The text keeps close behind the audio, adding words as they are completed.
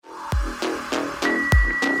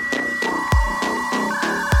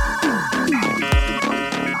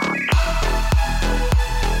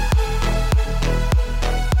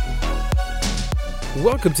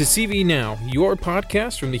Welcome to CV Now, your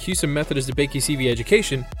podcast from the Houston Methodist DeBakey CV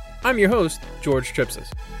Education. I'm your host, George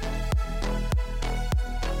Tripsis.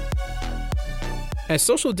 As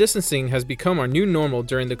social distancing has become our new normal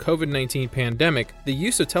during the COVID-19 pandemic, the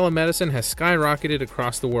use of telemedicine has skyrocketed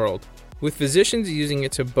across the world, with physicians using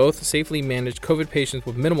it to both safely manage COVID patients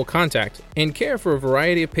with minimal contact and care for a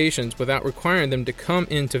variety of patients without requiring them to come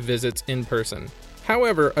into visits in person.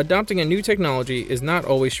 However, adopting a new technology is not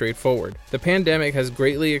always straightforward. The pandemic has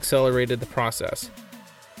greatly accelerated the process.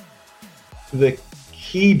 The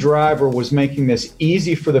key driver was making this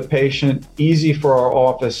easy for the patient, easy for our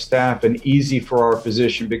office staff, and easy for our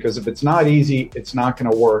physician, because if it's not easy, it's not going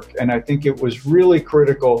to work. And I think it was really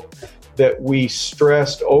critical that we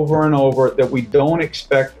stressed over and over that we don't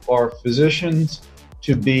expect our physicians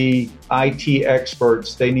to be IT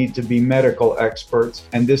experts. They need to be medical experts.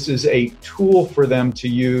 And this is a tool for them to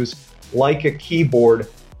use like a keyboard,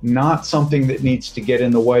 not something that needs to get in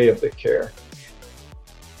the way of the care.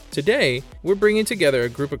 Today, we're bringing together a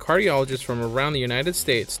group of cardiologists from around the United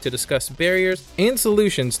States to discuss barriers and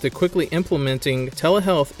solutions to quickly implementing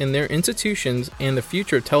telehealth in their institutions and the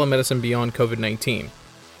future of telemedicine beyond COVID-19.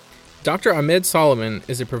 Dr. Ahmed Solomon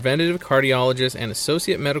is a preventative cardiologist and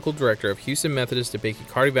associate medical director of Houston Methodist DeBakey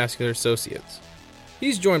Cardiovascular Associates.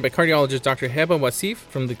 He's joined by cardiologist Dr. Heba Wasif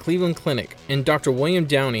from the Cleveland Clinic and Dr. William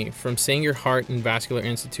Downey from Sanger Heart and Vascular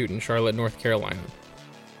Institute in Charlotte, North Carolina.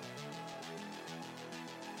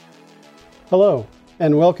 Hello,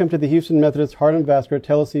 and welcome to the Houston Methodist Heart and Vascular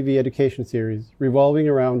Tele-CV Education Series revolving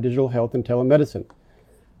around digital health and telemedicine.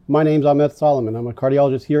 My name's Ahmed Solomon. I'm a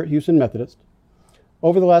cardiologist here at Houston Methodist.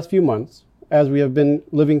 Over the last few months, as we have been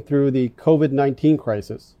living through the COVID-19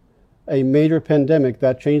 crisis, a major pandemic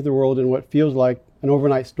that changed the world in what feels like an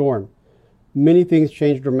overnight storm, many things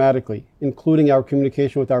changed dramatically, including our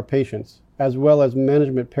communication with our patients, as well as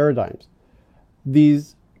management paradigms.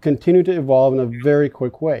 These continue to evolve in a very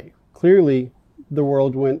quick way. Clearly, the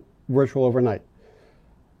world went virtual overnight.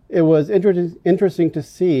 It was interesting to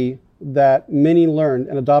see that many learned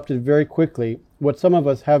and adopted very quickly what some of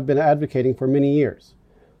us have been advocating for many years.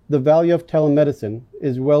 The value of telemedicine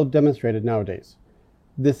is well demonstrated nowadays.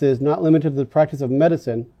 This is not limited to the practice of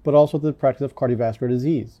medicine, but also to the practice of cardiovascular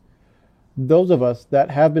disease. Those of us that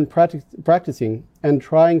have been practicing and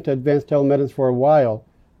trying to advance telemedicine for a while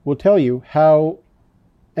will tell you how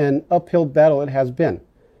an uphill battle it has been.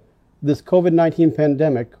 This COVID-19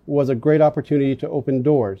 pandemic was a great opportunity to open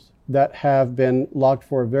doors that have been locked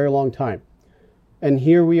for a very long time. And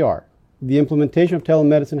here we are. The implementation of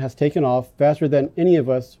telemedicine has taken off faster than any of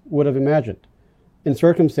us would have imagined, in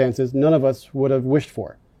circumstances none of us would have wished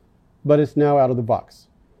for, but it's now out of the box.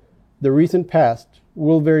 The recent past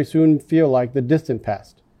will very soon feel like the distant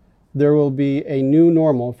past. There will be a new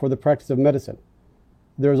normal for the practice of medicine.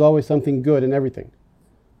 There is always something good in everything.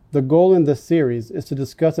 The goal in this series is to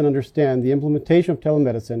discuss and understand the implementation of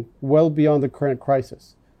telemedicine well beyond the current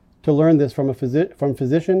crisis. To learn this from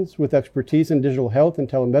physicians with expertise in digital health and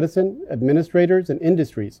telemedicine, administrators, and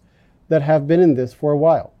industries that have been in this for a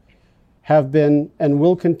while, have been and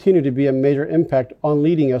will continue to be a major impact on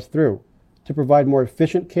leading us through to provide more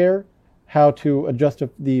efficient care, how to adjust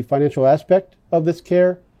the financial aspect of this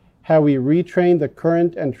care, how we retrain the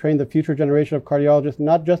current and train the future generation of cardiologists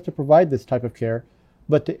not just to provide this type of care,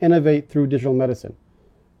 but to innovate through digital medicine.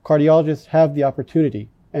 Cardiologists have the opportunity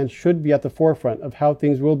and should be at the forefront of how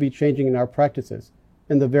things will be changing in our practices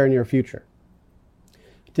in the very near future.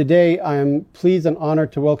 Today, I am pleased and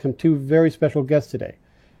honored to welcome two very special guests today.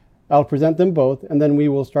 I'll present them both, and then we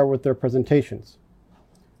will start with their presentations.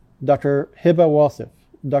 Dr. Heba Wasif.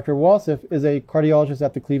 Dr. Wasif is a cardiologist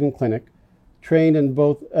at the Cleveland Clinic, trained in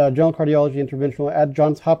both general cardiology and interventional at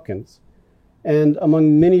Johns Hopkins, and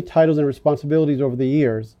among many titles and responsibilities over the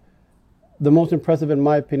years, the most impressive, in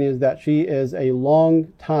my opinion, is that she is a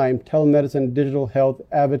long-time telemedicine digital health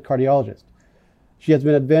avid cardiologist. She has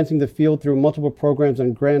been advancing the field through multiple programs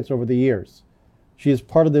and grants over the years. She is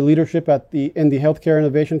part of the leadership in the Healthcare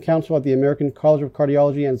Innovation Council at the American College of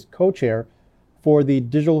Cardiology and is co-chair for the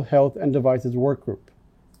Digital Health and Devices Work Group.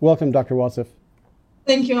 Welcome, Dr. Wasif.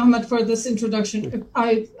 Thank you, Ahmed, for this introduction.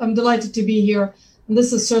 I'm delighted to be here. And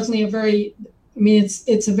this is certainly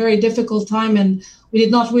it's a very difficult time, and we did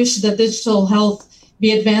not wish that digital health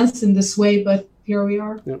be advanced in this way, but here we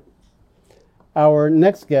are. Yep. Our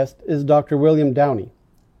next guest is Dr. William Downey.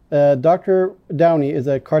 Dr. Downey is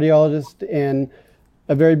a cardiologist in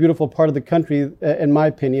a very beautiful part of the country, in my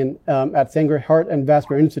opinion, at Sanger Heart and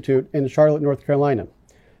Vascular Institute in Charlotte, North Carolina.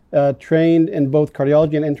 Trained in both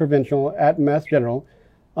cardiology and interventional at Mass General.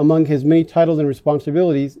 Among his many titles and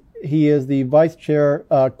responsibilities, he is the Vice Chair,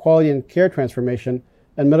 Quality and Care Transformation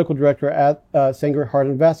and Medical Director at Sanger Heart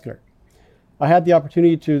and Vascular. I had the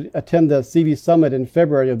opportunity to attend the CV Summit in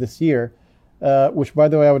February of this year, which, by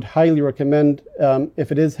the way, I would highly recommend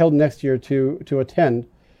if it is held next year to attend.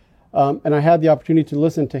 And I had the opportunity to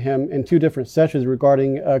listen to him in 2 different sessions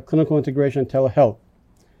regarding clinical integration and telehealth.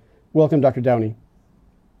 Welcome, Dr. Downey.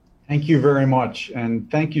 Thank you very much. And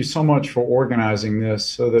thank you so much for organizing this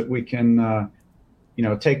so that we can,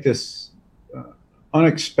 take this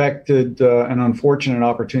unexpected and unfortunate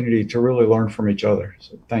opportunity to really learn from each other.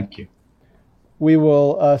 So thank you. We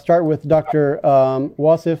will start with Dr.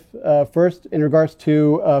 Wasif first in regards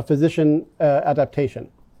to physician adoption.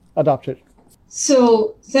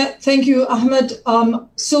 So thank you, Ahmed.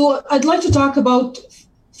 So I'd like to talk about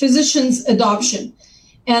physicians' adoption.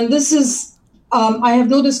 And this is, I have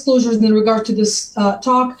no disclosures in regard to this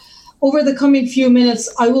talk. Over the coming few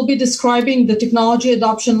minutes, I will be describing the technology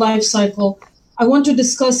adoption life cycle. I want to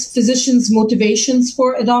discuss physicians' motivations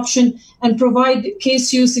for adoption and provide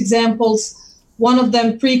case use examples, one of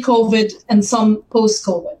them pre-COVID and some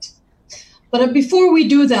post-COVID. But before we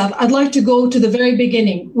do that, I'd like to go to the very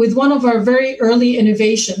beginning with one of our very early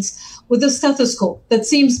innovations with the stethoscope that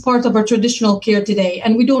seems part of our traditional care today,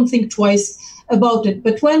 and we don't think twice about it.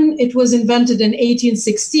 But when it was invented in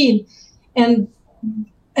 1816 and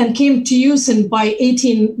came to use by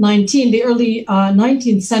 1819, the early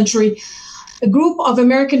 19th century, a group of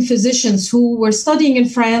American physicians who were studying in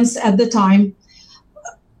France at the time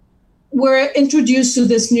were introduced to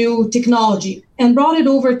this new technology and brought it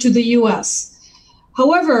over to the US.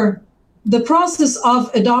 However, the process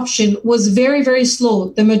of adoption was very, very slow.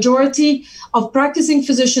 The majority of practicing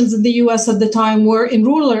physicians in the US at the time were in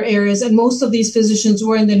rural areas, and most of these physicians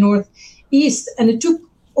were in the Northeast. And it took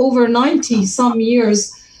over 90 some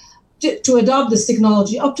years to adopt this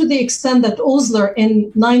technology, up to the extent that Osler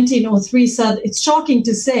in 1903 said, "It's shocking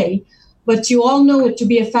to say, but you all know it to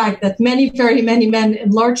be a fact that very many men in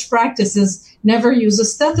large practices never use a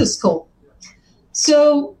stethoscope."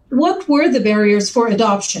 So what were the barriers for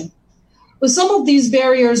adoption? Well, some of these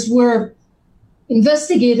barriers were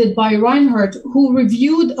investigated by Reinhardt, who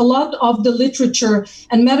reviewed a lot of the literature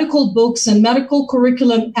and medical books and medical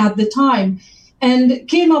curriculum at the time, and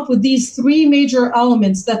came up with these 3 major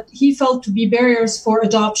elements that he felt to be barriers for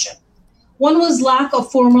adoption. One was lack of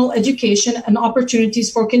formal education and opportunities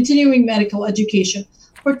for continuing medical education,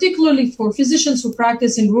 particularly for physicians who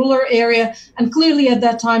practice in rural area and clearly at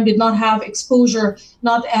that time did not have exposure,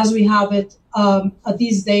 not as we have it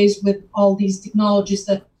these days with all these technologies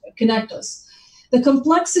that connect us. The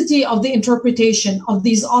complexity of the interpretation of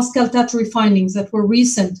these auscultatory findings that were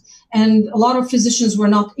recent, and a lot of physicians were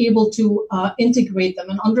not able to integrate them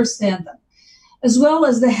and understand them, as well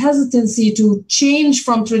as the hesitancy to change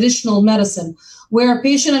from traditional medicine, where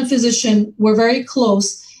patient and physician were very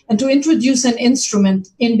close, and to introduce an instrument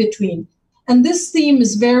in between. And this theme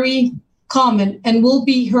is very common and will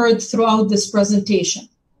be heard throughout this presentation.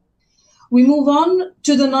 We move on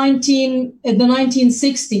to the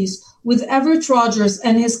 1960s with Everett Rogers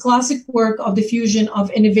and his classic work of diffusion of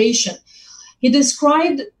innovation. He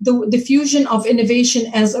described the diffusion of innovation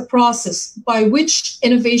as a process by which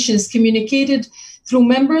innovation is communicated through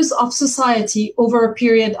members of society over a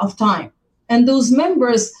period of time. And those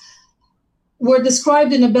members were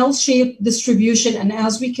described in a bell-shaped distribution. And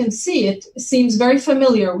as we can see, it seems very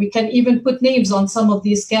familiar. We can even put names on some of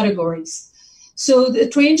these categories. So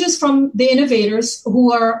it ranges from the innovators,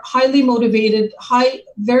 who are highly motivated,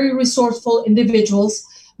 very resourceful individuals,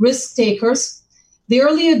 risk takers, the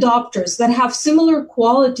early adopters that have similar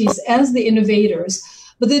qualities as the innovators,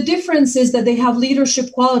 but the difference is that they have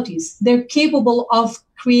leadership qualities. They're capable of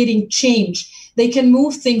creating change. They can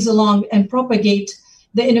move things along and propagate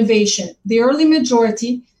the innovation. The early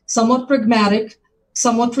majority, somewhat pragmatic,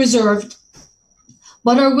 somewhat reserved,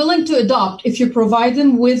 but are willing to adopt if you provide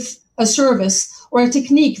them with a service or a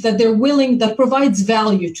technique that provides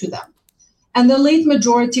value to them. And the late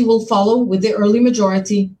majority will follow with the early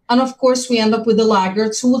majority. And of course, we end up with the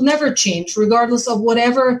laggards who will never change, regardless of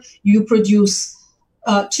whatever you produce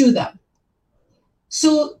to them.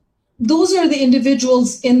 So those are the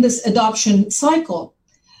individuals in this adoption cycle.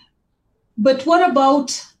 But what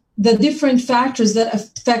about the different factors that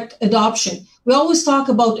affect adoption? We always talk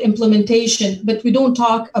about implementation, but we don't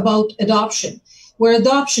talk about adoption, where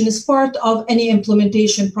adoption is part of any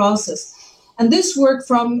implementation process. And this work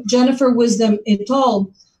from Jennifer Wisdom et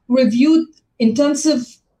al. Reviewed and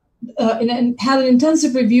had an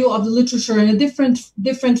intensive review of the literature and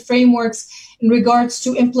different frameworks in regards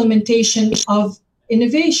to implementation of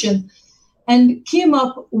innovation, and came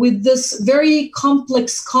up with this very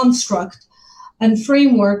complex construct and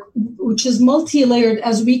framework, which is multi-layered,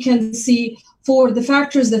 as we can see for the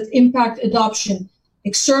factors that impact adoption: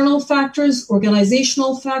 external factors,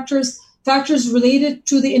 organizational factors, factors related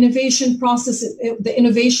to the innovation process, the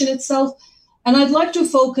innovation itself. And I'd like to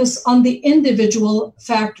focus on the individual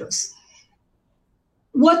factors.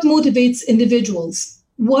 What motivates individuals?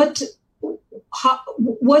 What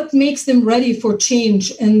makes them ready for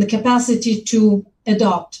change and the capacity to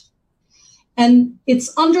adopt? And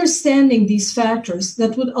it's understanding these factors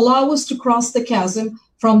that would allow us to cross the chasm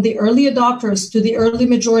from the early adopters to the early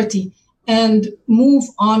majority and move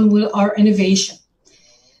on with our innovation.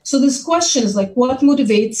 So this question is like, what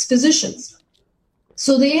motivates physicians?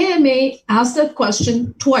 So the AMA asked that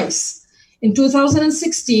question twice, in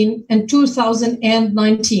 2016 and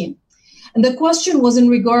 2019. And the question was in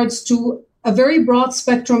regards to a very broad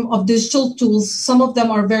spectrum of digital tools. Some of them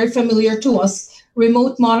are very familiar to us: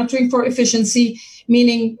 remote monitoring for efficiency,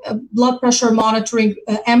 meaning blood pressure monitoring,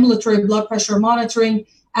 ambulatory blood pressure monitoring,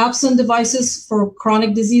 apps and devices for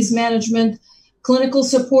chronic disease management, clinical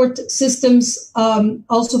support systems,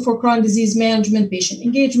 also for chronic disease management, patient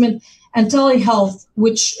engagement, and telehealth,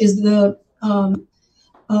 which is the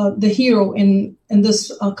hero in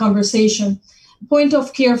this conversation. Point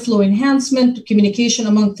of care flow enhancement, communication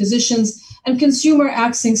among physicians, and consumer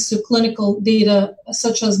access to clinical data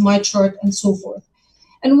such as MyChart and so forth.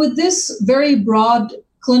 And with this very broad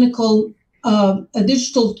clinical,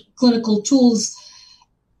 digital clinical tools,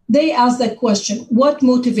 they ask that question: what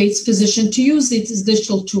motivates physicians to use these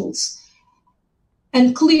digital tools?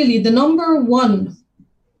 And clearly the number one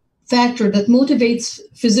factor that motivates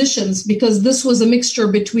physicians, because this was a mixture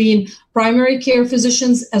between primary care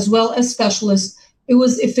physicians as well as specialists, it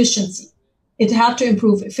was efficiency. It had to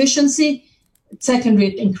improve efficiency. Secondly,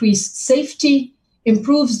 it increased safety,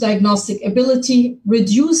 improves diagnostic ability,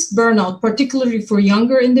 reduced burnout, particularly for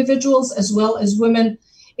younger individuals as well as women,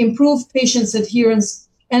 improved patients' adherence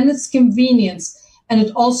and its convenience, and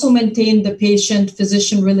it also maintained the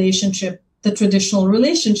patient-physician relationship, the traditional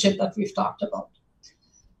relationship that we've talked about.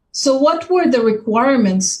 So what were the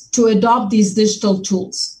requirements to adopt these digital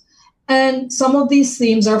tools? And some of these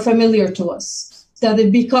themes are familiar to us: that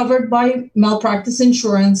it be covered by malpractice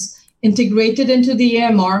insurance, integrated into the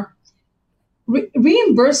EMR.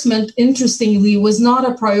 Reimbursement, interestingly, was not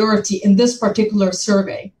a priority in this particular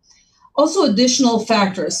survey. Also, additional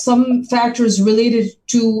factors, some factors related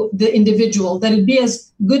to the individual, that it be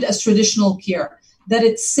as good as traditional care, that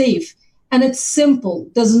it's safe, and it's simple,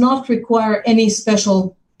 does not require any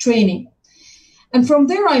special training. And from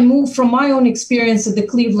there, I moved from my own experience at the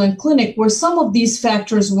Cleveland Clinic, where some of these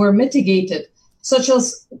factors were mitigated, such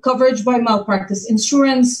as coverage by malpractice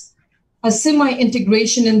insurance, a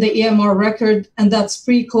semi-integration in the EMR record, and that's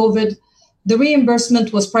pre-COVID. The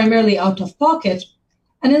reimbursement was primarily out of pocket.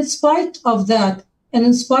 And in spite of that, and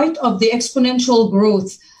in spite of the exponential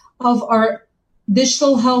growth of our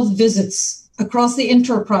digital health visits across the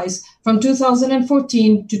enterprise from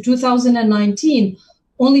 2014 to 2019,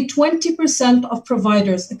 only 20% of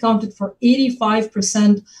providers accounted for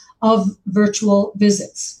 85% of virtual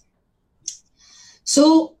visits.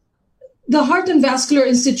 So the Heart and Vascular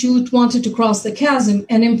Institute wanted to cross the chasm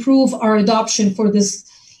and improve our adoption for this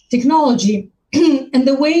technology. And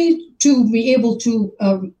the way to be able to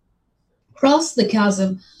cross the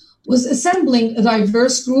chasm was assembling a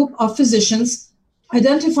diverse group of physicians,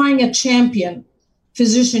 identifying a champion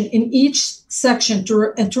physician in each section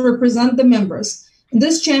to represent the members. And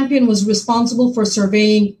this champion was responsible for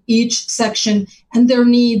surveying each section and their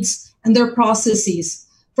needs and their processes.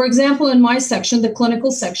 For example, in my section, the clinical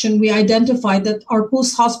section, we identified that our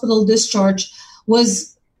post-hospital discharge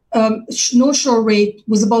was no-show rate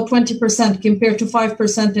was about 20% compared to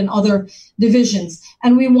 5% in other divisions.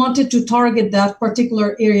 And we wanted to target that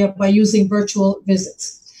particular area by using virtual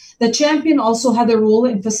visits. The champion also had a role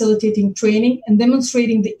in facilitating training and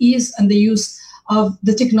demonstrating the ease and the use of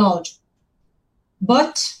the technology.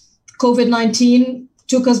 But COVID-19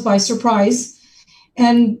 took us by surprise.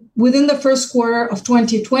 And within the first quarter of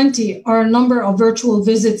 2020, our number of virtual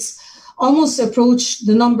visits almost approached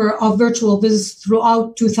the number of virtual visits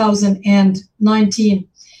throughout 2019.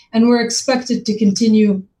 And we're expected to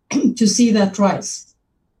continue to see that rise.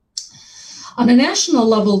 On a national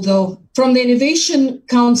level, though, from the Innovation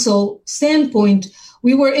Council standpoint,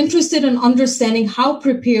 we were interested in understanding how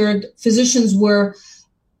prepared physicians were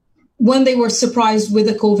when they were surprised with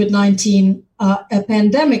the COVID-19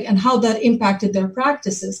 pandemic and how that impacted their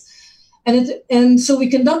practices. And so we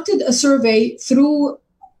conducted a survey through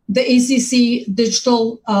the ACC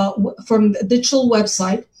digital, from the digital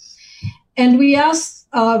website. And we asked,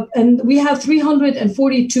 and we have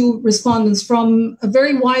 342 respondents from a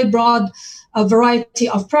very wide, broad a variety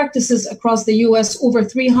of practices across the U.S., over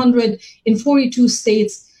 300 in 42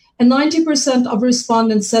 states. And 90% of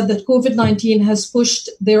respondents said that COVID-19 has pushed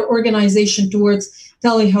their organization towards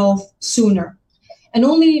telehealth sooner. And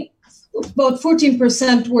only about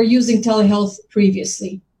 14% were using telehealth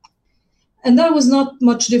previously. And that was not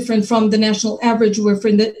much different from the national average, where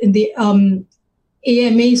in the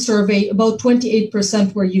AMA survey, about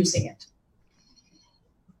 28% were using it.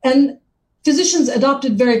 And physicians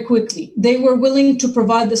adopted very quickly. They were willing to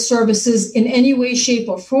provide the services in any way, shape,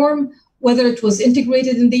 or form, whether it was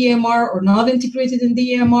integrated in the EMR or not integrated in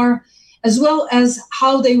the EMR, as well as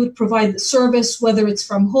how they would provide the service, whether it's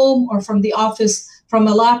from home or from the office, from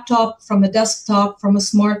a laptop, from a desktop, from a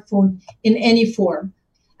smartphone, in any form.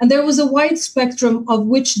 And there was a wide spectrum of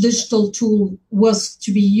which digital tool was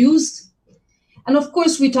to be used. And of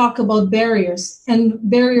course, we talk about barriers, and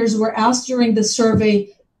barriers were asked during the survey,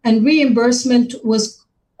 and reimbursement was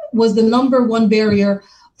the number one barrier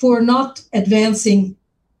for not advancing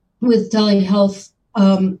with telehealth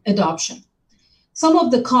adoption. Some of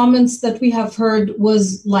the comments that we have heard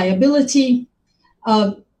was liability.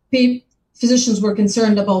 Physicians were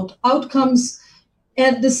concerned about outcomes.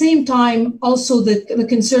 At the same time, also the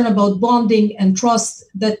concern about bonding and trust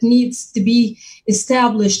that needs to be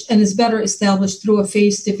established and is better established through a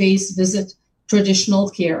face-to-face visit, traditional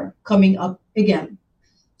care coming up again.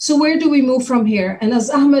 So where do we move from here? And as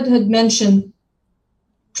Ahmed had mentioned,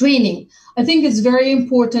 training. I think it's very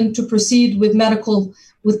important to proceed with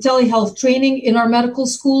telehealth training in our medical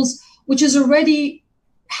schools, which is already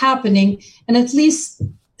happening. And at least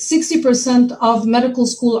 60% of medical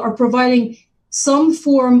school are providing some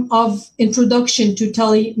form of introduction to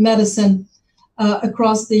telemedicine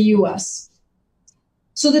across the US.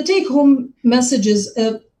 So the take-home messages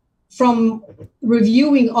from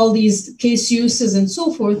reviewing all these case uses and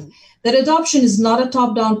so forth, that adoption is not a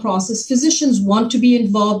top-down process. Physicians want to be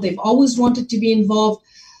involved. They've always wanted to be involved.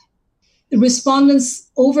 Respondents,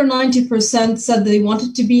 over 90% said they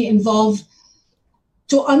wanted to be involved.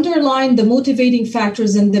 To underline the motivating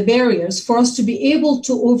factors and the barriers for us to be able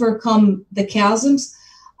to overcome the chasms,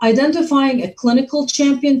 identifying a clinical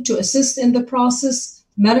champion to assist in the process,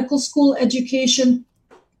 medical school education,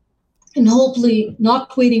 and hopefully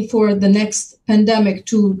not waiting for the next pandemic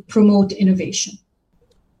to promote innovation.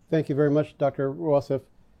 Thank you very much, Dr. Wasif.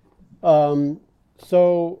 I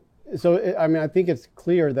think it's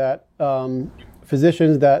clear that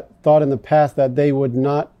physicians that thought in the past that they would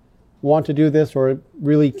not want to do this or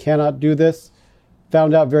really cannot do this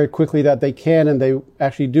found out very quickly that they can, and they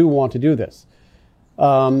actually do want to do this.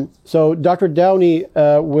 So Dr. Downey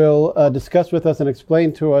will discuss with us and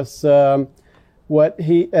explain to us what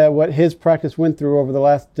his practice went through over the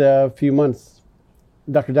last few months.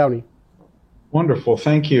 Dr. Downey. Wonderful.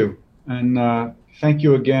 Thank you. And thank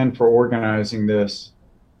you again for organizing this.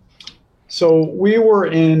 So we were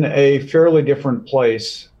in a fairly different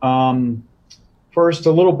place. First,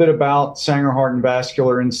 a little bit about Sanger Heart and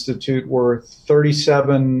Vascular Institute. We're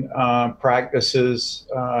 37 practices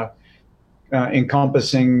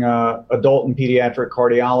encompassing adult and pediatric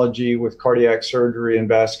cardiology with cardiac surgery and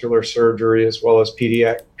vascular surgery, as well as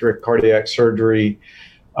pediatric cardiac surgery,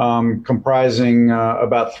 comprising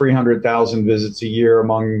about 300,000 visits a year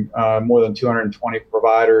among more than 220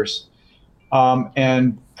 providers.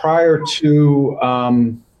 And prior to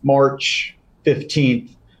March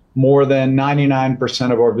 15th, more than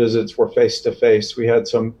 99% of our visits were face-to-face. We had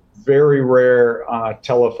some very rare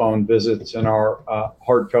telephone visits in our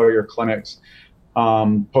heart failure clinics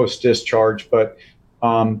post-discharge, but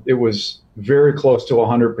it was very close to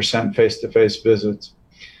 100% face-to-face visits.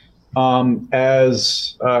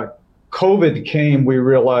 As COVID came, we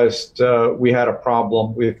realized we had a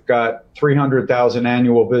problem. We've got 300,000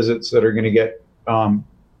 annual visits that are going to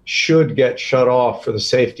should get shut off for the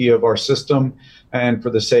safety of our system and for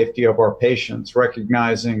the safety of our patients,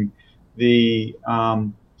 recognizing the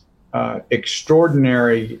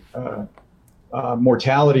extraordinary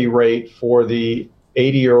mortality rate for the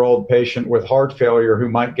 80-year-old patient with heart failure who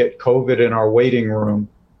might get COVID in our waiting room.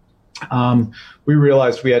 We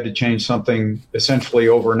realized we had to change something essentially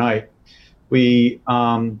overnight. We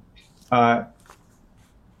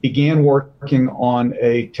began working on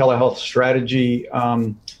a telehealth strategy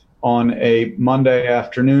on a Monday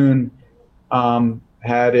afternoon,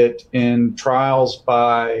 had it in trials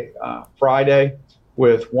by Friday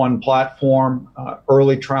with one platform,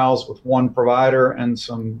 early trials with one provider, and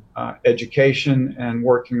some education and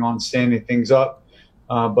working on standing things up.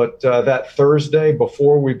 But that Thursday,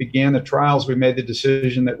 before we began the trials, we made the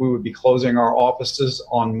decision that we would be closing our offices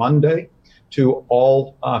on Monday to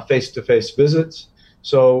all face-to-face visits.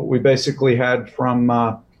 So we basically had from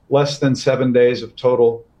less than 7 days of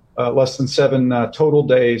total, less than seven total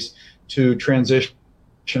days to transition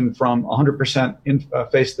from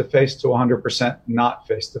 100% face-to-face to 100% not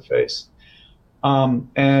face-to-face.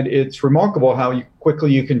 And it's remarkable how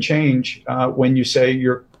quickly you can change when you say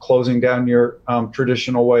you're closing down your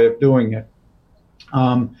traditional way of doing it.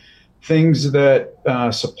 Things that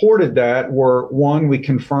supported that were, one, we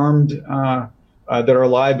confirmed that our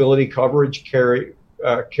liability coverage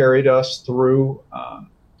carried us through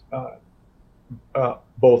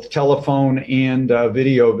both telephone and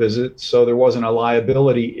video visits, so there wasn't a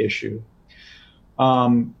liability issue.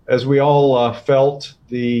 As we all felt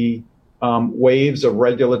the waves of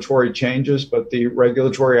regulatory changes, but the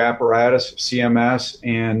regulatory apparatus of CMS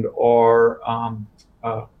and our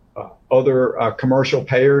other commercial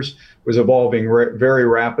payers was evolving very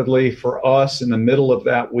rapidly. For us, in the middle of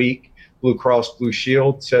that week, Blue Cross Blue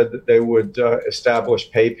Shield said that they would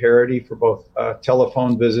establish pay parity for both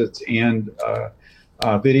telephone visits and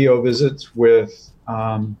video visits with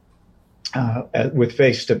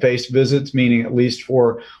face-to-face visits, meaning at least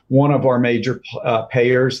for one of our major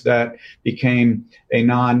payers that became a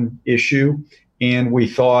non-issue. And we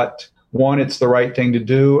thought, one, it's the right thing to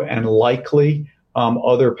do, and likely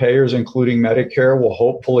other payers, including Medicare, will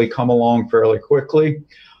hopefully come along fairly quickly.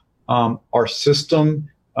 Our system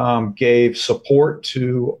gave support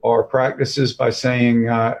to our practices by saying,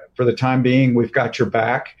 for the time being, we've got your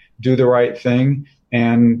back, do the right thing,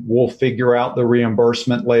 and we'll figure out the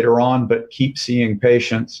reimbursement later on, but keep seeing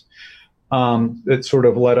patients. It sort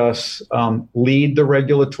of let us lead the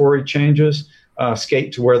regulatory changes,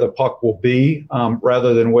 skate to where the puck will be,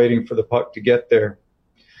 rather than waiting for the puck to get there.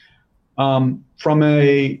 From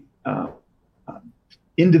a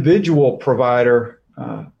individual provider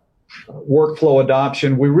workflow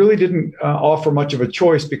adoption, we really didn't offer much of a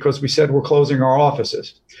choice because we said we're closing our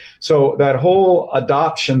offices. So that whole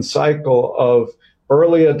adoption cycle of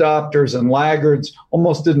early adopters and laggards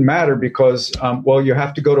almost didn't matter because, well, you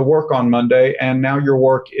have to go to work on Monday and now your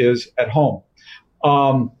work is at home.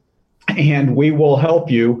 And we will help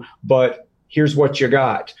you, but here's what you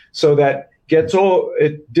got. So that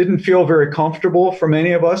it didn't feel very comfortable for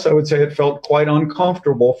many of us. I would say it felt quite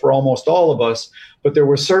uncomfortable for almost all of us, but there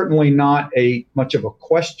was certainly not much of a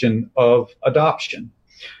question of adoption.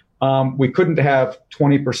 We couldn't have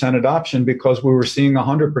 20% adoption because we were seeing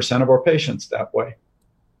 100% of our patients that way.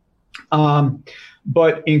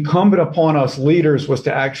 But incumbent upon us leaders was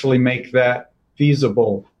to actually make that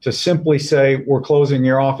feasible, to simply say, we're closing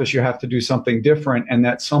your office, you have to do something different, and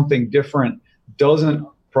that something different doesn't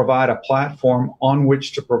provide a platform on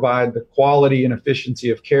which to provide the quality and efficiency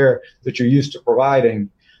of care that you're used to providing,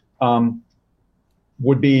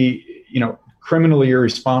 would be, criminally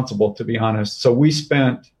irresponsible, to be honest. So we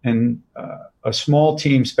spent, and a small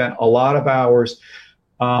team spent a lot of hours,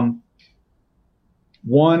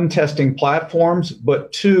 one, testing platforms,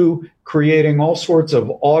 but two, creating all sorts of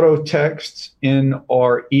auto texts in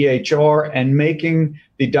our EHR and making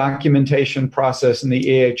the documentation process in the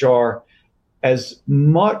EHR as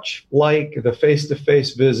much like the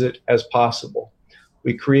face-to-face visit as possible.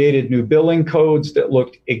 We created new billing codes that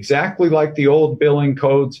looked exactly like the old billing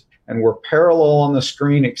codes and were parallel on the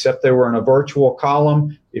screen, except they were in a virtual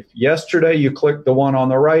column. If yesterday you clicked the one on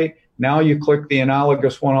the right, now you click the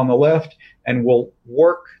analogous one on the left, and we'll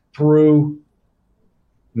work through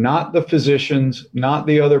not the physicians, not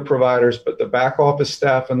the other providers, but the back office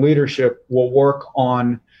staff and leadership will work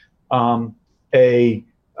on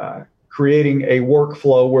creating a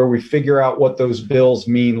workflow where we figure out what those bills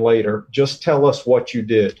mean later. Just tell us what you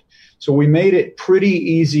did. So we made it pretty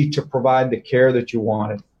easy to provide the care that you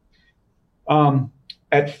wanted.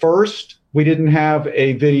 At first, we didn't have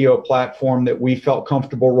a video platform that we felt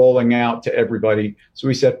comfortable rolling out to everybody. So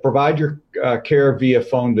we said, provide your care via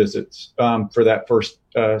phone visits for that first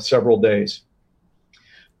several days.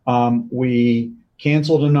 We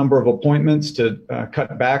canceled a number of appointments to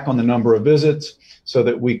cut back on the number of visits so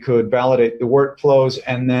that we could validate the workflows,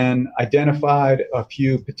 and then identified a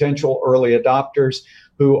few potential early adopters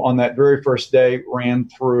who on that very first day ran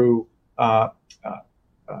through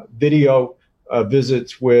video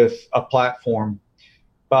visits with a platform.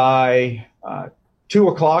 By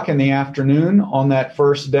 2:00 in the afternoon on that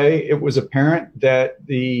first day, it was apparent that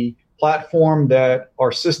the platform that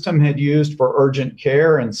our system had used for urgent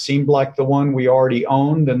care and seemed like the one we already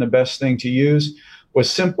owned and the best thing to use was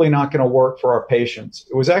simply not going to work for our patients.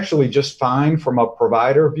 It was actually just fine from a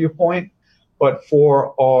provider viewpoint, but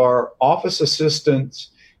for our office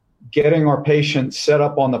assistants, getting our patients set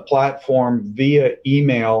up on the platform via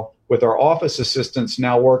email with our office assistants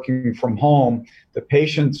now working from home, the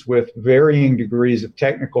patients with varying degrees of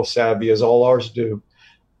technical savvy, as all ours do,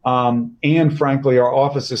 and frankly, our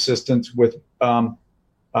office assistants with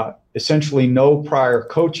essentially no prior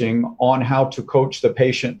coaching on how to coach the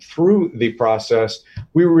patient through the process,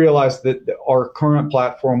 we realized that our current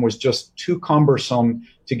platform was just too cumbersome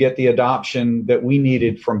to get the adoption that we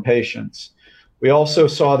needed from patients. We also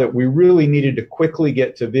saw that we really needed to quickly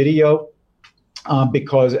get to video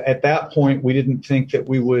because at that point, we didn't think that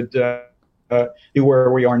we would be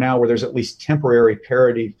where we are now, where there's at least temporary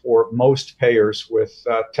parity for most payers with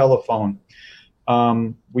telephone.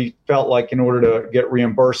 We felt like in order to get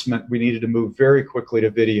reimbursement, we needed to move very quickly to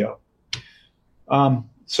video.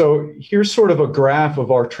 So here's sort of a graph of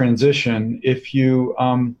our transition. If you,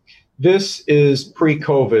 this is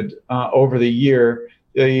pre-COVID over the year.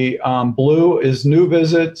 The blue is new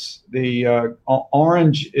visits. The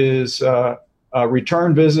orange is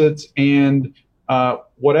return visits, and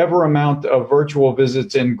whatever amount of virtual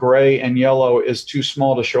visits in gray and yellow is too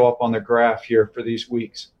small to show up on the graph here for these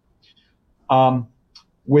weeks.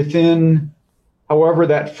 Within, however,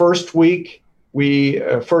 that first week,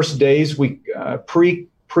 first days,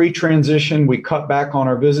 pre-transition, we cut back on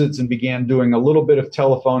our visits and began doing a little bit of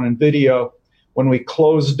telephone and video. When we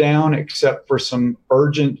closed down, except for some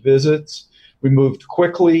urgent visits, we moved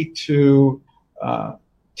quickly to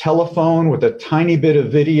telephone with a tiny bit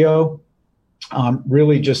of video,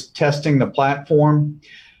 really just testing the platform.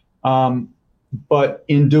 But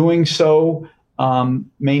in doing so,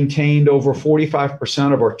 maintained over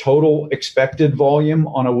 45% of our total expected volume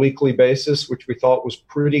on a weekly basis, which we thought was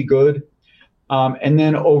pretty good. And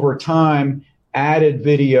then over time, added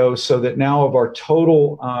video so that now of our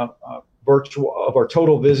total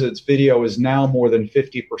total visits, video is now more than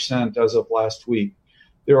 50% as of last week.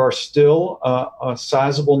 There are still a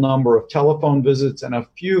sizable number of telephone visits and a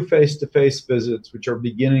few face-to-face visits, which are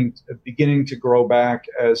beginning to grow back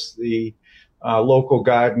as the local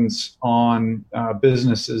guidance on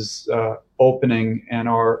businesses opening and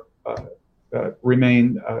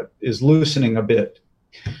is loosening a bit.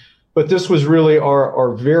 But this was really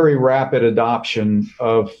our very rapid adoption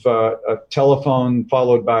of a telephone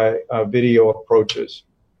followed by video approaches.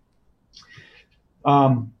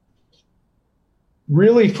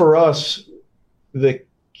 Really for us, the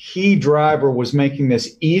key driver was making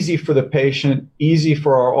this easy for the patient, easy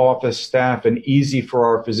for our office staff, and easy for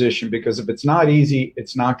our physician, because if it's not easy,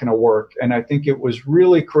 it's not going to work. And I think it was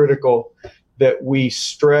really critical that we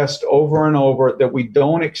stressed over and over that we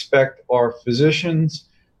don't expect our physicians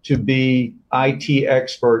to be IT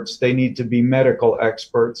experts. They need to be medical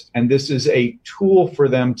experts. And this is a tool for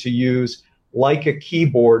them to use like a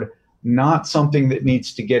keyboard, not something that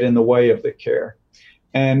needs to get in the way of the care.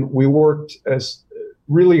 And we worked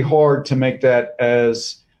really hard to make that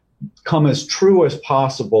come as true as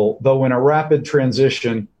possible, though in a rapid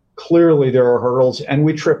transition, clearly there are hurdles, and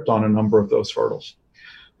we tripped on a number of those hurdles.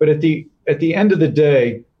 But at the end of the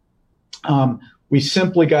day, we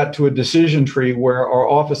simply got to a decision tree where our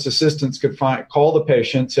office assistants could call the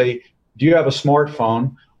patient, say, do you have a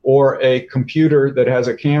smartphone or a computer that has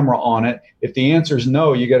a camera on it? If the answer is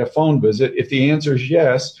no, you get a phone visit. If the answer is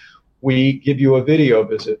yes, we give you a video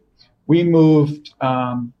visit. We moved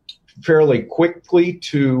fairly quickly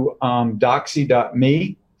to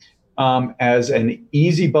doxy.me as an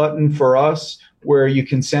easy button for us where you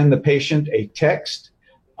can send the patient a text.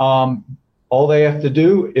 All they have to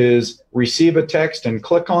do is receive a text and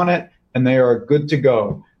click on it, and they are good to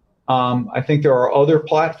go. I think there are other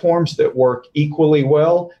platforms that work equally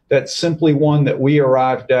well. That's simply one that we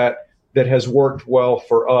arrived at that has worked well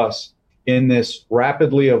for us in this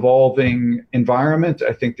rapidly evolving environment.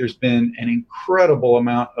 I think there's been an incredible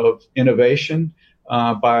amount of innovation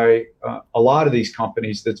by a lot of these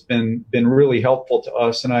companies that's been really helpful to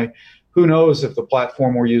us. And who knows if the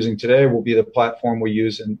platform we're using today will be the platform we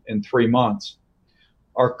use in 3 months.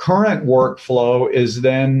 Our current workflow is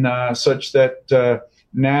then such that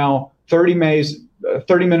now 30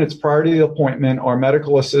 minutes prior to the appointment, our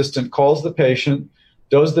medical assistant calls the patient,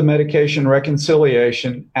 does the medication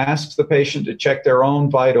reconciliation, asks the patient to check their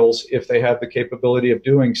own vitals if they have the capability of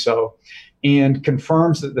doing so, and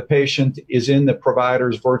confirms that the patient is in the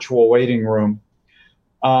provider's virtual waiting room,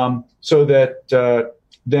 so that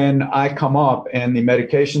then I come up and the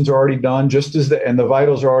medications are already done and the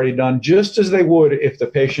vitals are already done just as they would if the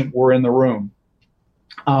patient were in the room.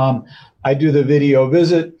 I do the video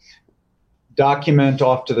visit, document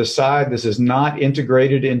off to the side. This is not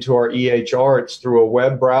integrated into our EHR. It's through a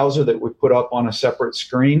web browser that we put up on a separate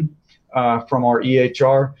screen from our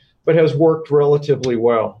EHR, but has worked relatively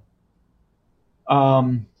well.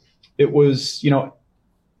 It was,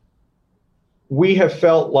 we have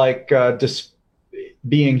felt like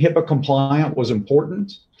being HIPAA compliant was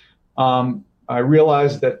important. I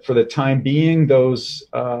realize that for the time being, those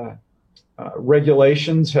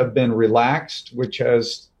regulations have been relaxed, which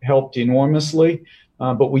has helped enormously.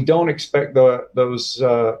 But we don't expect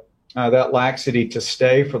that laxity to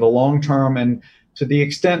stay for the long term. And to the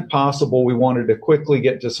extent possible, we wanted to quickly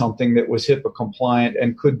get to something that was HIPAA compliant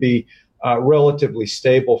and could be relatively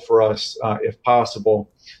stable for us if possible.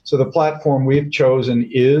 So the platform we've chosen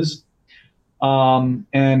is,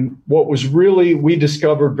 and what was really, we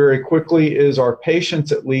discovered very quickly is our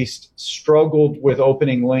patients at least struggled with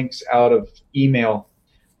opening links out of email.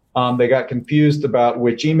 They got confused about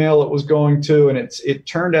which email it was going to, and it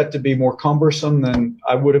turned out to be more cumbersome than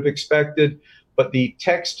I would have expected. But the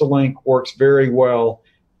text link works very well,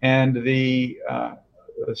 and the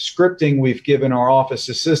scripting we've given our office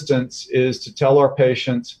assistants is to tell our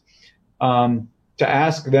patients to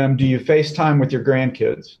ask them, do you FaceTime with your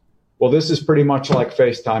grandkids? Well, this is pretty much like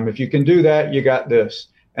FaceTime. If you can do that, you got this.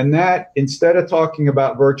 And that, instead of talking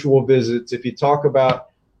about virtual visits, if you talk about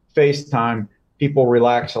FaceTime, people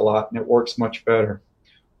relax a lot and it works much better.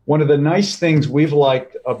 One of the nice things we've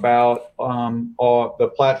liked about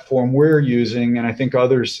the platform we're using, and I think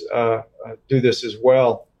others do this as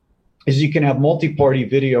well, is you can have multi-party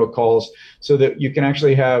video calls so that you can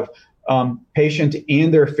actually have patient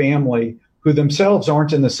and their family who themselves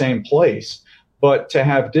aren't in the same place, but to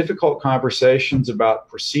have difficult conversations about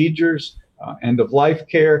procedures, end-of-life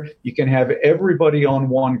care. You can have everybody on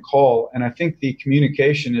one call, and I think the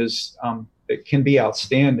communication it can be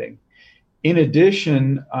outstanding. In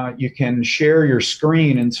addition, you can share your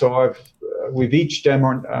screen, and so we've each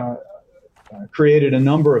created a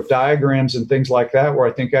number of diagrams and things like that, where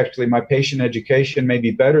I think actually my patient education may be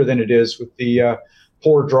better than it is with the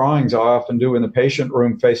poor drawings I often do in the patient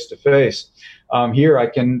room face-to-face. Here I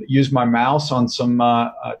can use my mouse on some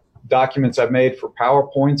documents I've made for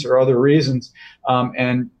PowerPoints or other reasons,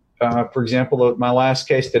 for example, my last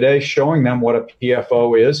case today, showing them what a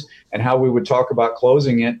PFO is and how we would talk about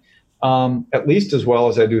closing it, at least as well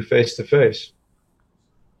as I do face-to-face.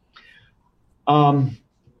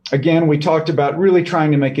 Again, we talked about really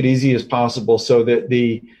trying to make it easy as possible so that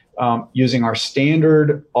using our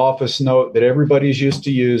standard office note that everybody's used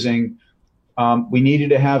to using, we needed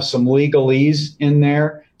to have some legalese in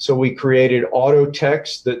there. So we created auto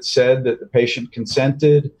text that said that the patient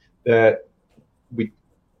consented, that we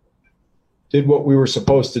did what we were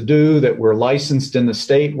supposed to do, that we're licensed in the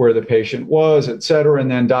state where the patient was, et cetera, and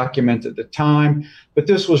then documented the time. But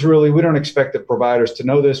this was really, we don't expect the providers to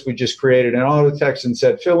know this. We just created an auto text and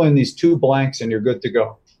said, fill in these 2 blanks and you're good to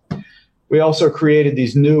go. We also created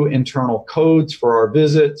these new internal codes for our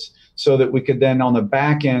visits so that we could then on the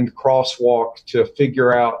back end crosswalk to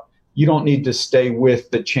figure out, you don't need to stay with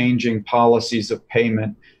the changing policies of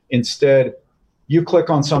payment. Instead, you click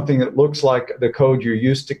on something that looks like the code you're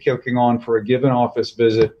used to clicking on for a given office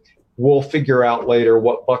visit. We'll figure out later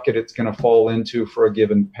what bucket it's going to fall into for a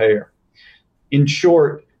given payer. In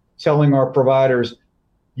short, telling our providers,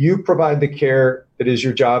 you provide the care that is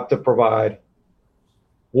your job to provide.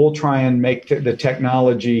 We'll try and make the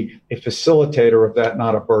technology a facilitator of that,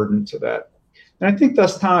 not a burden to that. And I think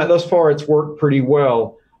thus far it's worked pretty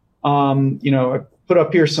well. I put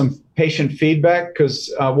up here some patient feedback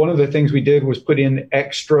because one of the things we did was put in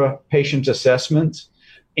extra patient assessments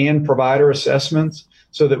and provider assessments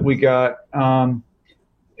so that we got,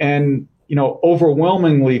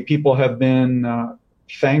 overwhelmingly people have been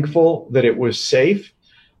thankful that it was safe.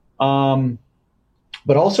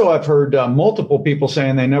 But also I've heard multiple people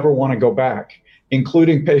saying they never want to go back,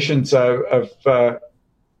 including patients would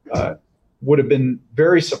have been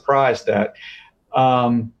very surprised at.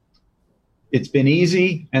 It's been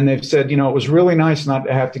easy, and they've said, it was really nice not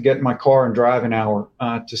to have to get in my car and drive an hour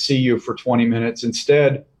to see you for 20 minutes.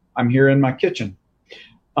 Instead, I'm here in my kitchen.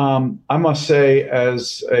 I must say,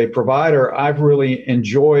 as a provider, I've really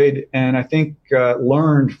enjoyed and I think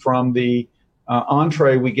learned from the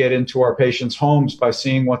entree we get into our patients' homes by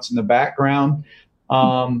seeing what's in the background.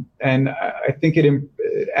 And I think it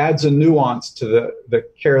adds a nuance to the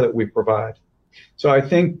care that we provide. So I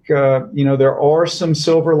think, there are some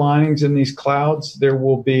silver linings in these clouds. There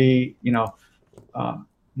will be,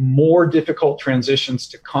 more difficult transitions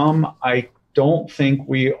to come. I don't think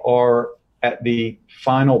we are at the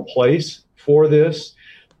final place for this.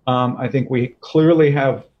 I think we clearly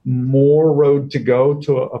have more road to go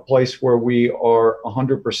to a place where we are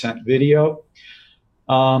 100% video.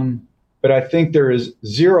 But I think there is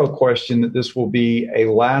zero question that this will be a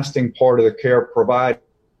lasting part of the care provided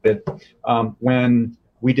when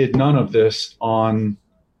we did none of this on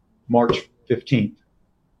March 15th.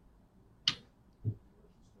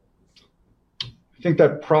 I think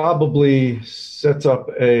that probably sets up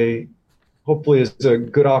a hopefully is a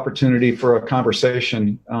good opportunity for a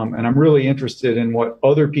conversation. And I'm really interested in what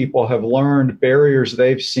other people have learned, barriers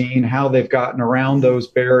they've seen, how they've gotten around those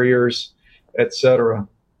barriers, et cetera.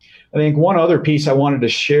 I think one other piece I wanted to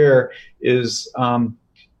share is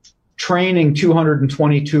training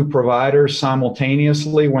 222 providers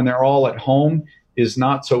simultaneously when they're all at home is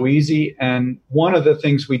not so easy. And one of the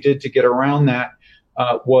things we did to get around that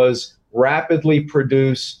was rapidly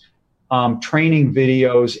produce training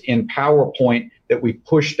videos in PowerPoint that we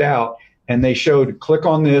pushed out, and they showed click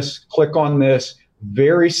on this,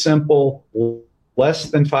 very simple,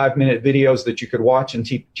 less than 5-minute videos that you could watch and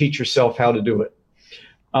teach yourself how to do it.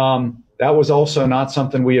 That was also not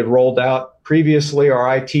something we had rolled out previously.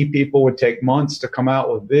 Our IT people would take months to come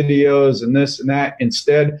out with videos and this and that.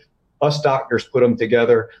 Instead, us doctors put them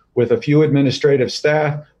together with a few administrative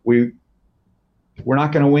staff. We're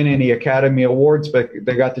not going to win any Academy Awards, but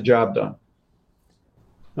they got the job done.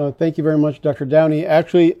 Thank you very much, Dr. Downey.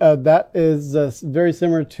 Actually, that is very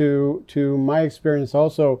similar to my experience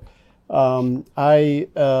also. I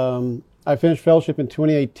finished fellowship in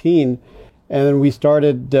 2018, and then I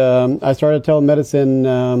started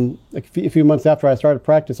telemedicine a few months after I started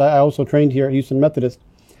practice. I also trained here at Houston Methodist.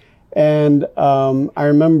 And I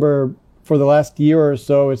remember for the last year or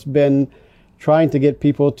so, it's been trying to get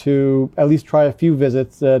people to at least try a few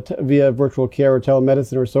visits via virtual care or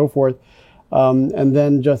telemedicine or so forth. And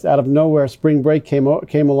then just out of nowhere, spring break came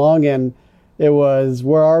along, and it was,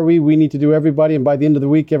 where are we? We need to do everybody. And by the end of the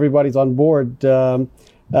week, everybody's on board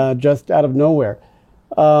just out of nowhere.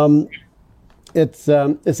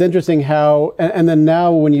 It's interesting how, and then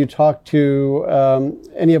now when you talk to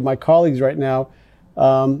any of my colleagues right now,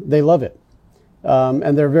 they love it.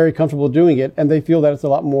 And they're very comfortable doing it, and they feel that it's a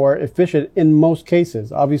lot more efficient in most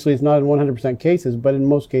cases. Obviously, it's not in 100% cases, but in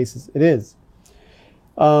most cases it is.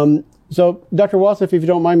 So, Dr. Wassef, if you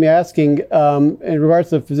don't mind me asking, in regards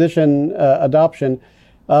to physician adoption,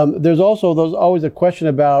 there's always a question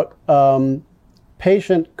about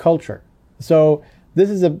patient culture. So this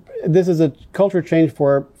is a culture change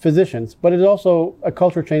for physicians, but it's also a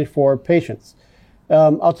culture change for patients.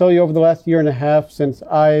 I'll tell you, over the last year and a half since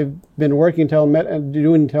I've been working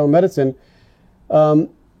doing telemedicine, and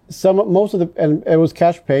it was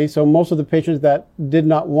cash pay, so most of the patients that did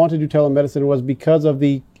not want to do telemedicine was because of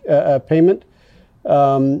the payment.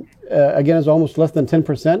 Again, it's almost less than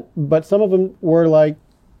 10%, but some of them were like,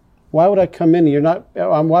 why would I come in?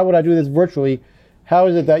 Why would I do this virtually? How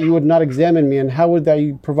is it that you would not examine me, and how would that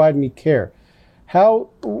you provide me care?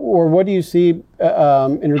 What do you see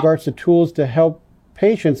in regards to tools to help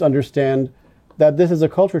patients understand that this is a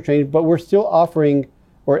culture change, but we're still offering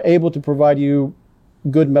or able to provide you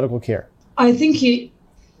good medical care? I think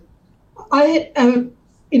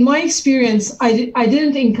in my experience, I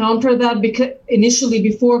didn't encounter that, because initially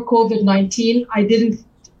before COVID-19, I didn't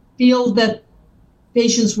feel that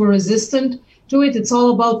patients were resistant to it. It's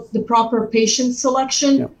all about the proper patient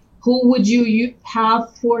selection. Yeah. Who would you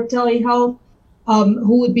have for telehealth?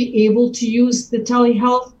 Who would be able to use the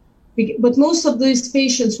telehealth? But most of these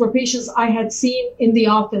patients were patients I had seen in the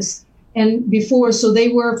office and before, so they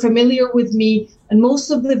were familiar with me. And most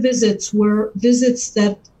of the visits were visits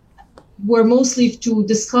that were mostly to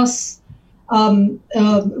discuss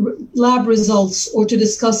lab results or to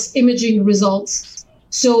discuss imaging results.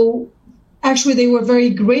 So actually, they were very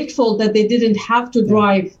grateful that they didn't have to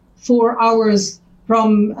drive 4 hours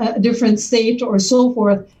from a different state or so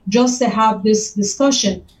forth just to have this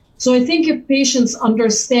discussion. So I think if patients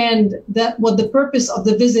understand that what the purpose of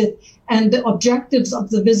the visit and the objectives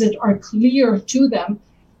of the visit are clear to them,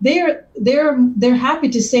 they're happy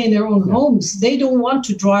to stay in their own homes. They don't want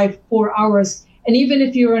to drive 4 hours. And even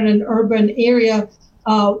if you're in an urban area,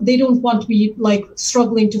 they don't want to be like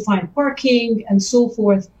struggling to find parking and so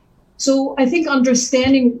forth. So I think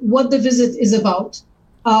understanding what the visit is about,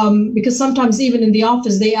 because sometimes even in the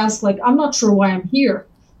office, they ask like, I'm not sure why I'm here.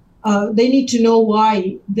 They need to know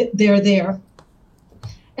why they're there.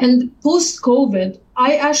 And post-COVID,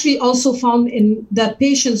 I actually also found that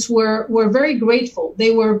patients were very grateful.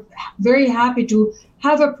 They were very happy to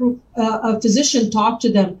have a physician talk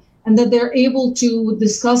to them, and that they're able to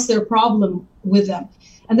discuss their problem with them.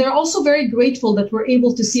 And they're also very grateful that we're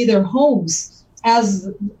able to see their homes. As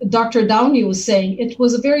Dr. Downey was saying, it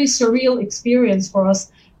was a very surreal experience for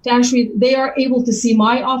us to actually, they are able to see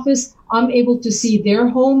my office, I'm able to see their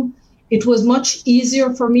home. It was much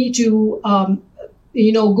easier for me to,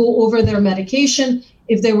 go over their medication.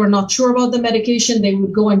 If they were not sure about the medication, they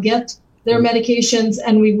would go and get their medications,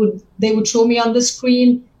 and they would show me on the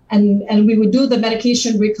screen, and we would do the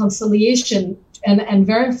medication reconciliation and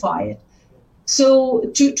verify it. So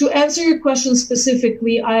to answer your question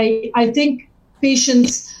specifically, I think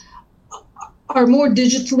patients are more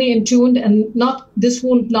digitally in tuned, and this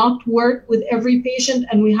won't not work with every patient,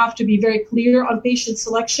 and we have to be very clear on patient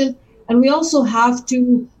selection. And we also have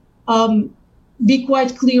to be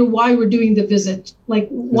quite clear why we're doing the visit. Like,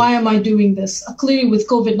 why am I doing this? Clearly with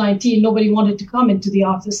COVID-19, nobody wanted to come into the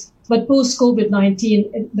office, but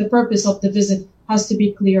post-COVID-19, the purpose of the visit has to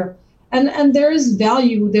be clear. And there is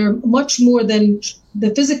value there, much more than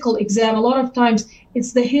the physical exam. A lot of times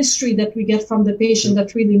it's the history that we get from the patient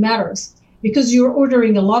that really matters, because you're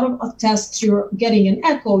ordering a lot of tests. You're getting an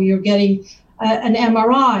echo, you're getting an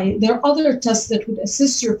MRI. There are other tests that would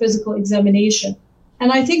assist your physical examination.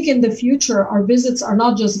 And I think in the future, our visits are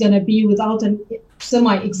not just going to be without a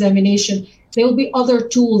semi-examination. There will be other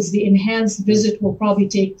tools. The enhanced visit will probably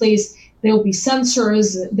take place. There will be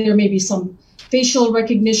sensors. There may be some facial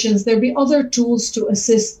recognitions. There'll be other tools to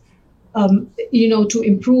assist, to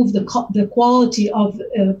improve the quality of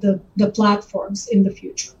the platforms in the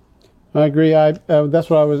future. I agree. That's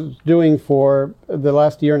what I was doing for the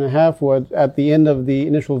last year and a half. Was at the end of the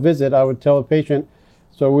initial visit, I would tell a patient,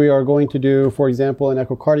 so we are going to do, for example, an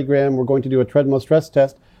echocardiogram. We're going to do a treadmill stress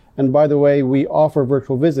test. And by the way, we offer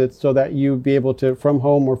virtual visits so that you'd be able to, from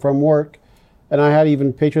home or from work. And I had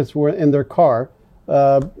even patients who were in their car,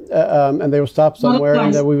 and they would stop somewhere,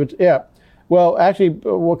 and then we would, Well, actually,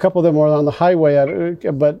 a couple of them were on the highway,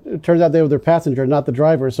 but it turns out they were their passenger, not the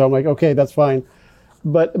driver. So I'm like, okay, that's fine.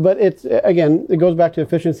 But it's, again, it goes back to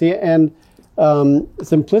efficiency and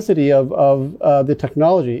simplicity of the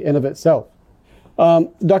technology in of itself.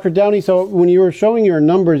 Dr. Downey, so when you were showing your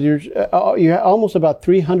numbers, you had almost about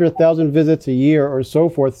 300,000 visits a year or so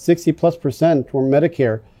forth, 60+% were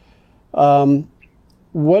Medicare.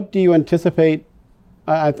 What do you anticipate?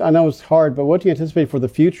 I know it's hard, but what do you anticipate for the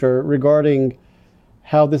future regarding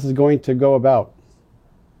how this is going to go about?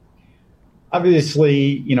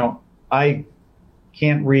 Obviously, I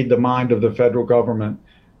can't read the mind of the federal government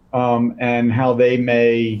and how they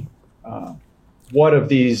may, what of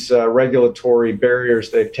these regulatory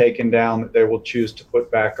barriers they've taken down that they will choose to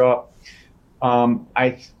put back up.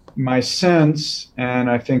 My sense, and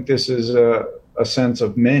I think this is a sense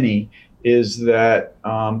of many, is that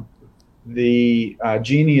the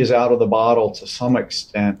genie is out of the bottle to some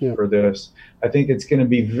extent for this. I think it's going to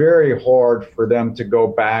be very hard for them to go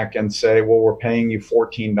back and say, well, we're paying you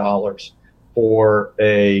 $14 for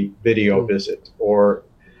a video visit. Or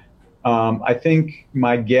I think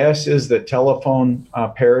my guess is that telephone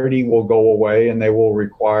parity will go away and they will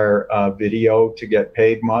require video to get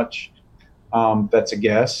paid much. That's a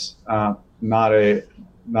guess,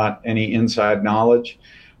 not any inside knowledge.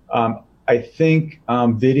 I think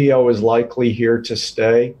video is likely here to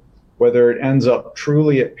stay. Whether it ends up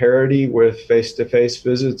truly at parity with face-to-face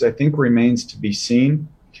visits, I think remains to be seen.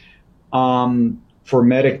 For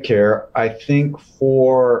Medicare, I think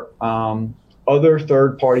for other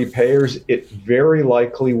third-party payers, it very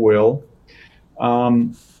likely will.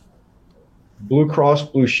 Blue Cross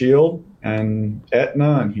Blue Shield and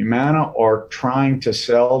Aetna and Humana are trying to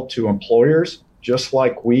sell to employers, just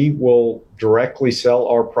like we will directly sell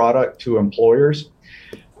our product to employers.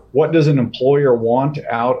 What does an employer want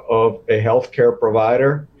out of a healthcare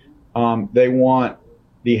provider? They want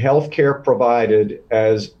the healthcare provided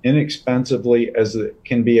as inexpensively as it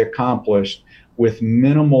can be accomplished with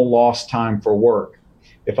minimal lost time for work.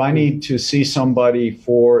 If I need to see somebody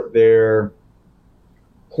for their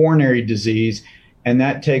coronary disease and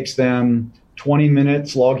that takes them 20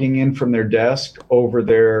 minutes logging in from their desk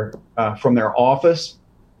over from their office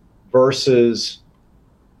versus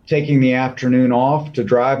taking the afternoon off to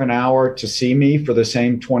drive an hour to see me for the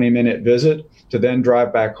same 20-minute visit to then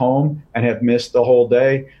drive back home and have missed the whole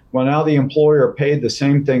day. Well, now the employer paid the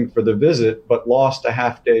same thing for the visit, but lost a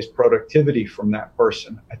half day's productivity from that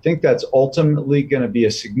person. I think that's ultimately going to be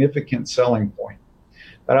a significant selling point.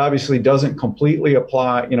 That obviously doesn't completely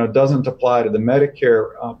apply, doesn't apply to the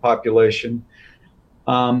Medicare population.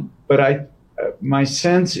 But my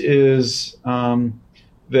sense is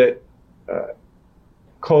that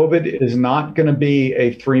COVID is not going to be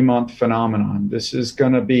a 3-month phenomenon. This is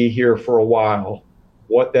going to be here for a while.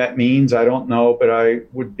 What that means, I don't know, but I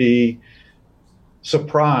would be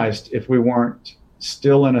surprised if we weren't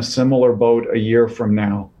still in a similar boat a year from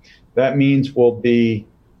now. That means we'll be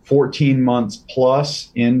 14 months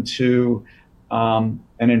plus into an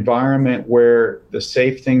environment where the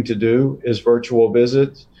safe thing to do is virtual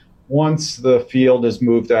visits. Once the field has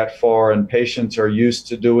moved that far and patients are used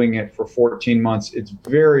to doing it for 14 months, it's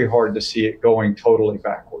very hard to see it going totally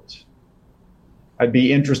backwards. I'd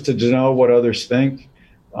be interested to know what others think.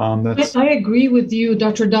 I agree with you,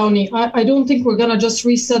 Dr. Downey. I don't think we're going to just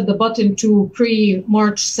reset the button to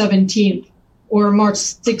pre-March 17th or March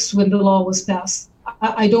 6th when the law was passed.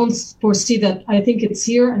 I don't foresee that. I think it's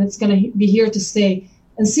here and it's going to be here to stay.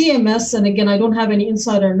 And CMS, and again, I don't have any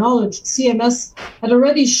insider knowledge, CMS had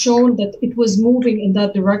already shown that it was moving in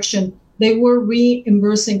that direction. They were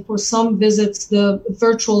reimbursing for some visits, the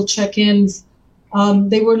virtual check-ins.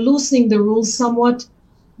 They were loosening the rules somewhat.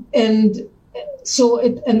 And so,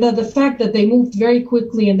 the fact that they moved very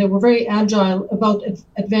quickly and they were very agile about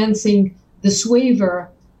advancing this waiver,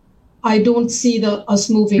 I don't see us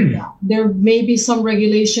moving now. There may be some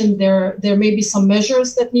regulation, there may be some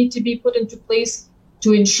measures that need to be put into place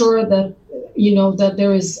to ensure that, that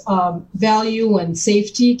there is value and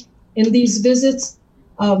safety in these visits,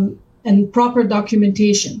 and proper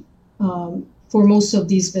documentation for most of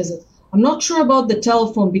these visits. I'm not sure about the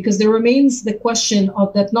telephone because there remains the question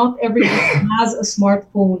of that not everyone has a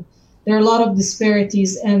smartphone. There are a lot of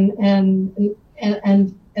disparities and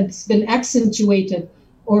it's been accentuated,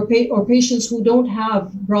 or patients who don't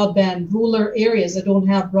have broadband, rural areas that don't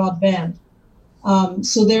have broadband.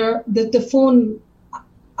 So the phone,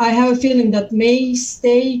 I have a feeling that may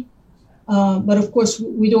stay, but of course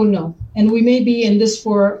we don't know. And we may be in this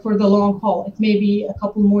for the long haul. It may be a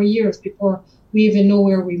couple more years before we even know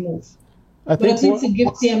where we move. I think to give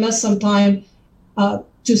CMS some time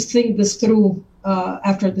to think this through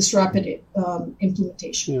after this rapid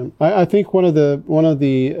implementation. Yeah. I think one of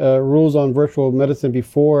the rules on virtual medicine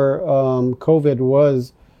before COVID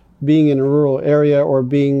was being in a rural area or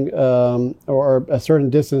being or a certain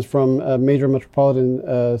distance from a major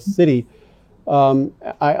metropolitan city.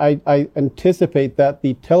 I anticipate that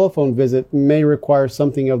the telephone visit may require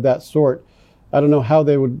something of that sort. I don't know how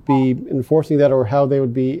they would be enforcing that or how they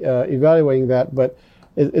would be evaluating that, but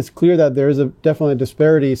it's clear that there is definitely a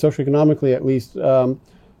disparity, socioeconomically at least.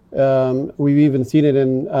 We've even seen it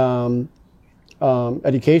in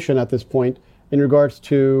education at this point in regards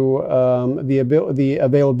to the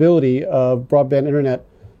availability of broadband internet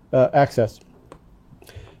access.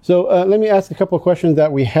 So let me ask a couple of questions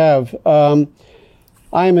that we have. I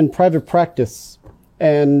am in private practice,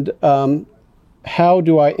 and how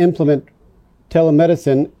do I implement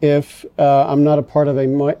telemedicine if I'm not a part of a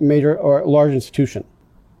major or large institution?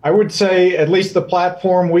 I would say at least the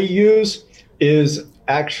platform we use is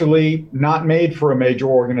actually not made for a major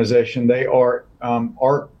organization. They are,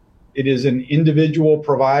 it is an individual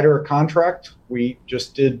provider contract. We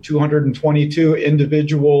just did 222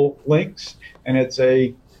 individual links, and it's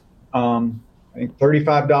a I think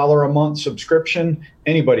 $35 a month subscription.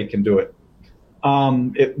 Anybody can do it.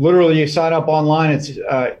 It literally, you sign up online. It's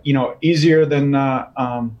easier than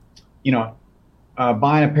buying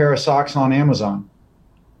a pair of socks on Amazon.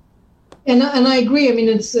 And I agree. I mean,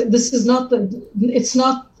 it's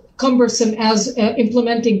not cumbersome as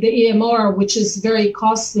implementing the EMR, which is very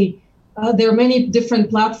costly. There are many different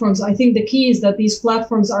platforms. I think the key is that these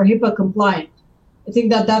platforms are HIPAA compliant. I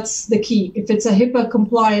think that's the key. If it's a HIPAA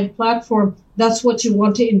compliant platform, that's what you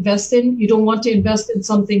want to invest in. You don't want to invest in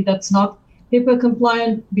something that's not HIPAA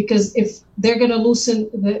compliant, because if they're going to loosen,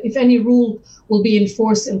 if any rule will be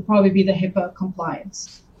enforced, it'll probably be the HIPAA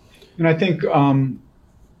compliance. And I think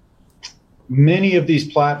many of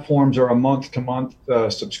these platforms are a month-to-month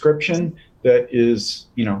subscription that is,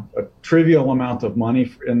 a trivial amount of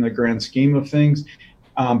money in the grand scheme of things.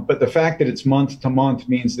 But the fact that it's month-to-month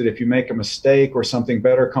means that if you make a mistake or something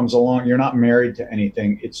better comes along, you're not married to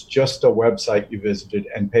anything. It's just a website you visited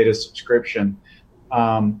and paid a subscription.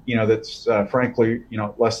 That's frankly,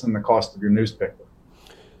 less than the cost of your newspaper.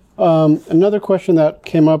 Another question that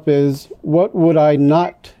came up is, what would I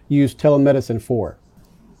not use telemedicine for?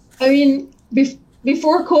 I mean,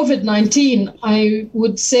 before COVID-19, I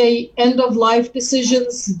would say end-of-life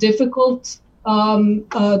decisions, difficult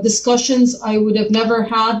discussions I would have never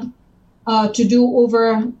had to do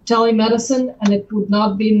over telemedicine, and it would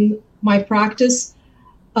not be my practice.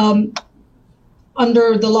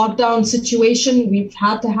 Under the lockdown situation, we've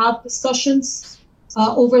had to have discussions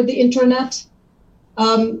over the internet.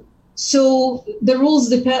 So the rules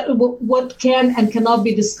depend, what can and cannot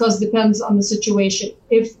be discussed depends on the situation.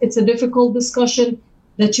 If it's a difficult discussion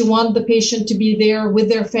that you want the patient to be there with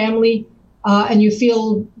their family, and you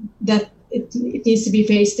feel that it needs to be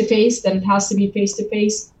face-to-face, then it has to be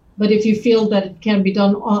face-to-face. But if you feel that it can be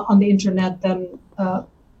done on the internet, then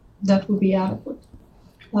that would be adequate.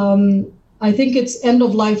 I think it's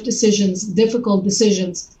end-of-life decisions, difficult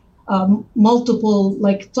decisions, multiple,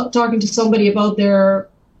 like talking to somebody about their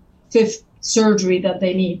 5th surgery that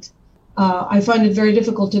they need. I find it very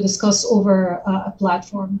difficult to discuss over a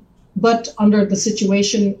platform. But under the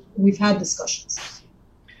situation, we've had discussions.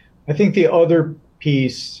 I think the other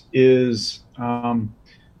piece is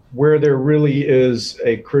where there really is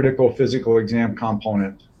a critical physical exam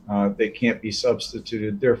component. They can't be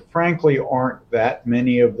substituted. There frankly aren't that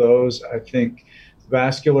many of those. I think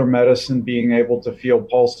vascular medicine, being able to feel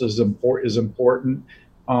pulse is important.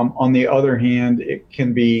 On the other hand, it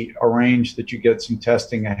can be arranged that you get some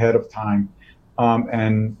testing ahead of time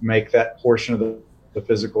and make that portion of the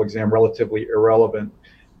physical exam relatively irrelevant.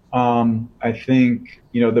 I think,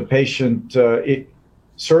 the patient, it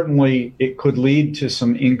could lead to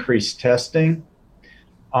some increased testing.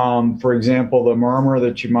 For example, the murmur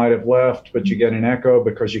that you might have left, but you get an echo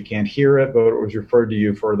because you can't hear it, but it was referred to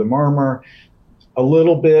you for the murmur. A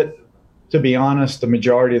little bit, to be honest, the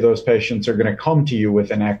majority of those patients are going to come to you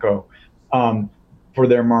with an echo for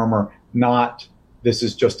their murmur, not this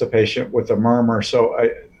is just a patient with a murmur. So I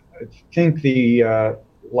think the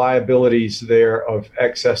liabilities there of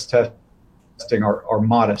excess testing are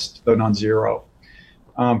modest, though non-zero.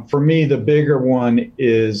 For me, the bigger one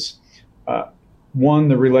is one,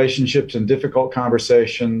 the relationships and difficult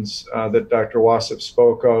conversations that Dr. Wasif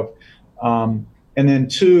spoke of. And then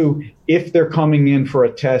two, if they're coming in for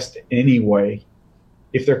a test anyway,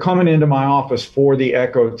 if they're coming into my office for the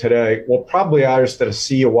echo today, well, probably I just to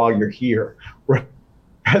see you while you're here,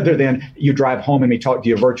 rather than you drive home and me talk to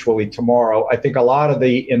you virtually tomorrow. I think a lot of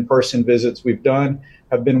the in-person visits we've done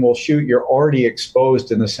have been, well, shoot, you're already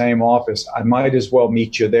exposed in the same office. I might as well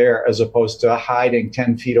meet you there as opposed to hiding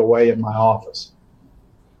 10 feet away in my office.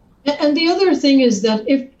 And the other thing is that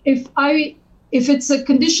if it's a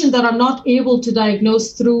condition that I'm not able to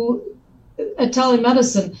diagnose through a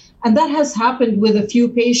telemedicine, and that has happened with a few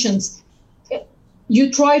patients,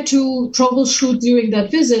 you try to troubleshoot during that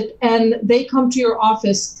visit, and they come to your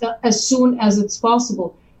office as soon as it's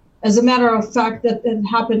possible. As a matter of fact, that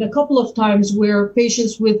happened a couple of times where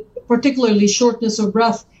patients with particularly shortness of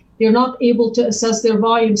breath, they're not able to assess their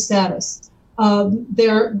volume status.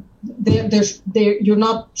 You're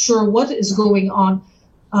not sure what is going on.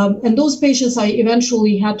 And those patients, I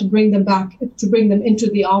eventually had to bring them into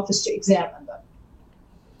the office to examine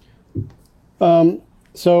them.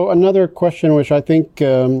 So another question, which I think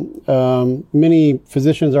many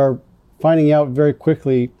physicians are finding out very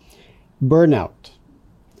quickly, burnout,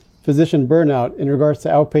 physician burnout in regards to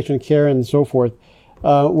outpatient care and so forth.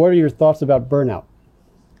 What are your thoughts about burnout?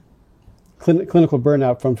 Clinical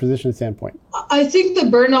burnout from physician standpoint? I think the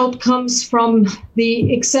burnout comes from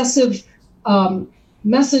the excessive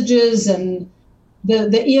messages and the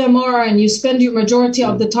EMR, and you spend your majority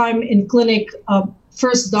of the time in clinic,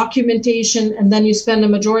 first documentation, and then you spend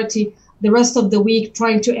the rest of the week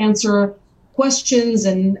trying to answer questions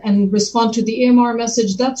and respond to the EMR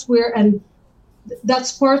message. That's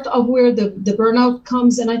part of where the burnout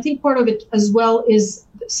comes. And I think part of it as well is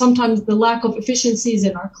sometimes the lack of efficiencies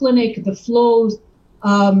in our clinic, the flows.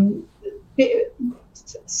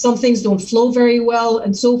 Some things don't flow very well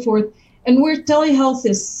and so forth. And where telehealth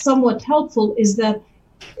is somewhat helpful is that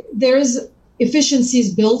there's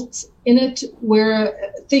efficiencies built in it where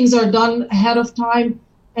things are done ahead of time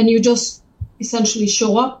and you just essentially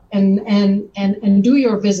show up and do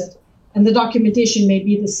your visit. And the documentation may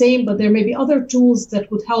be the same, but there may be other tools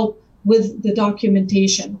that would help with the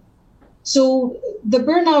documentation. So the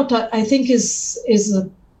burnout, I think, is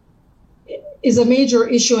a major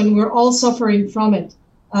issue, and we're all suffering from it.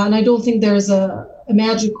 And I don't think there's a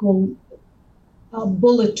magical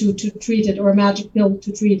bullet to treat it or a magic pill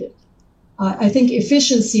to treat it. I think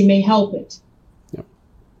efficiency may help it.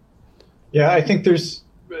 Yeah, I think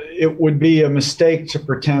it would be a mistake to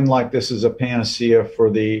pretend like this is a panacea for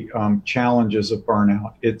the challenges of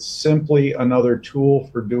burnout. It's simply another tool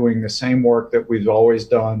for doing the same work that we've always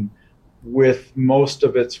done, with most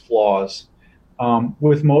of its flaws,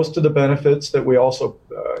 with most of the benefits that we also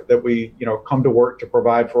come to work to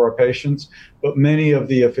provide for our patients, but many of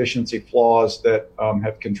the efficiency flaws that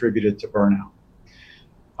have contributed to burnout.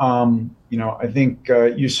 I think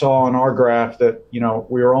you saw on our graph that,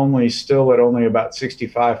 we're still at only about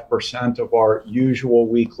 65% of our usual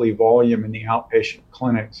weekly volume in the outpatient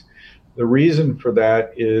clinics. The reason for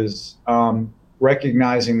that is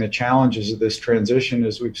recognizing the challenges of this transition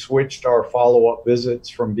as we've switched our follow-up visits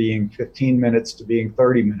from being 15 minutes to being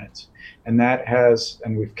 30 minutes. And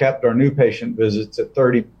we've kept our new patient visits at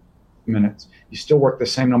 30 minutes. You still work the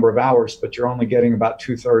same number of hours, but you're only getting about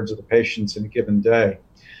 2/3 of the patients in a given day.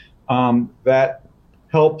 That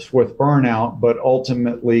helps with burnout, but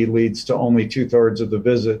ultimately leads to only 2/3 of the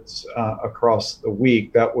visits across the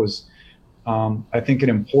week. That was, I think, an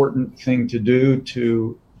important thing to do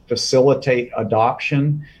to facilitate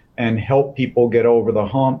adoption and help people get over the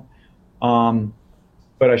hump.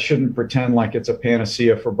 but I shouldn't pretend like it's a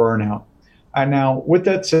panacea for burnout. And now, with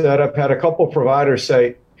that said, I've had a couple of providers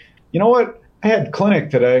say, you know what, I had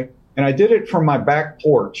clinic today, and I did it from my back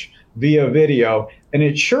porch via video, and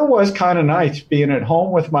it sure was kind of nice being at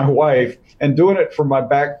home with my wife and doing it from my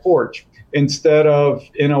back porch instead of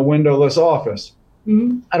in a windowless office.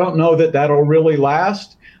 Mm-hmm. I don't know that that'll really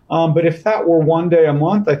last, but if that were one day a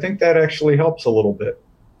month, I think that actually helps a little bit.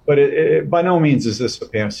 But it by no means is this a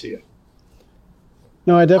panacea.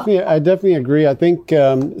 No, I definitely agree. I think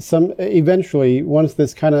eventually, once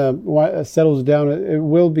this kind of settles down, it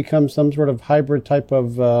will become some sort of hybrid type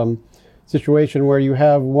of situation where you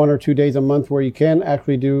have 1 or 2 days a month where you can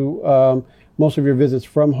actually do most of your visits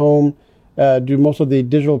from home, do most of the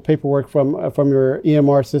digital paperwork from your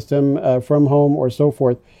EMR system from home or so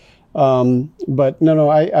forth. But no,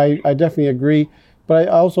 I definitely agree. But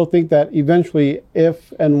I also think that eventually,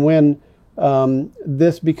 if and when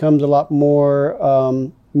this becomes a lot more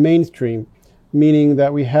mainstream, meaning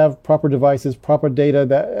that we have proper devices, proper data.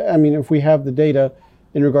 If we have the data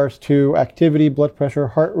in regards to activity, blood pressure,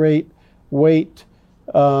 heart rate, weight,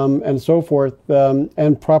 and so forth,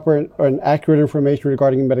 and proper and accurate information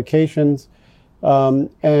regarding medications,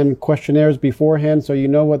 and questionnaires beforehand, so you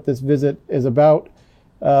know what this visit is about,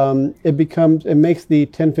 it makes the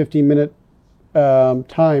 10-15 minute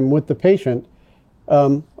time with the patient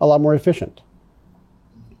a lot more efficient.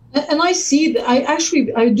 And I see that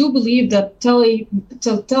I do believe that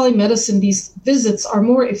telemedicine, these visits are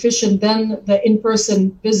more efficient than the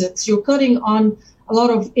in-person visits. You're cutting on a lot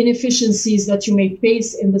of inefficiencies that you may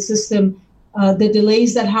face in the system, the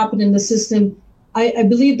delays that happen in the system. I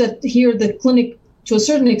believe that here the clinic, to a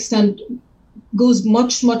certain extent, goes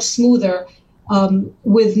much, much smoother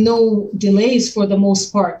with no delays for the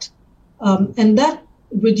most part. And that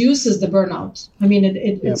reduces the burnout.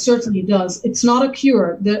 It certainly does. It's not a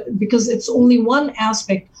cure because it's only one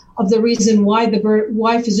aspect of the reason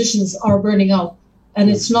why physicians are burning out, and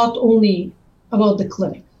it's not only about the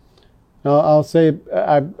clinic. I'll say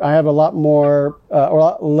I have a lot more or a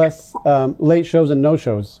lot less late shows and no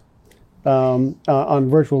shows on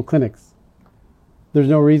virtual clinics. There's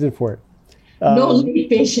no reason for it. No late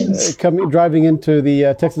patients. Driving into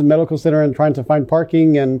the Texas Medical Center and trying to find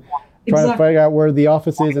parking and trying to figure out where the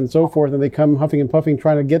office is and so forth, and they come huffing and puffing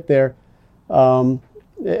trying to get there.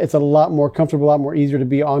 It's a lot more comfortable, a lot more easier to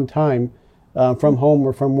be on time from home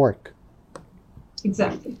or from work.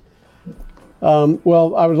 Exactly.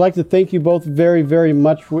 Well, I would like to thank you both very, very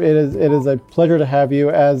much. It is a pleasure to have you.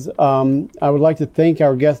 As I would like to thank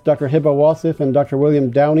our guests, Dr. Hibba Wasif and Dr. William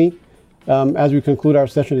Downey, as we conclude our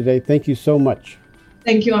session today. Thank you so much.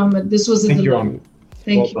 Thank you, Ahmed. This was a delight. Ahmed.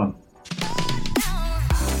 Thank you. Done.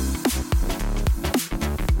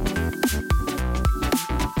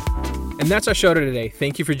 And that's our show today.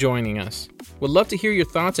 Thank you for joining us. We'd love to hear your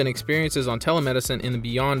thoughts and experiences on telemedicine in and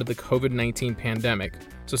beyond the COVID-19 pandemic.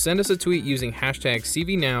 So send us a tweet using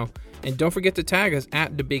 #CVNow, and don't forget to tag us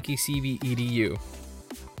at DeBakeyCVEDU.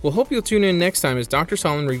 We'll hope you'll tune in next time as Dr.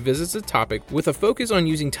 Solomon revisits the topic with a focus on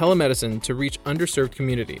using telemedicine to reach underserved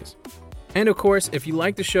communities. And of course, if you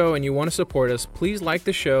like the show and you want to support us, please like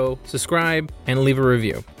the show, subscribe, and leave a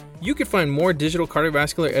review. You can find more digital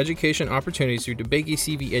cardiovascular education opportunities through DeBakey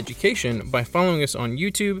CV Education by following us on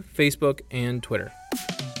YouTube, Facebook, and Twitter.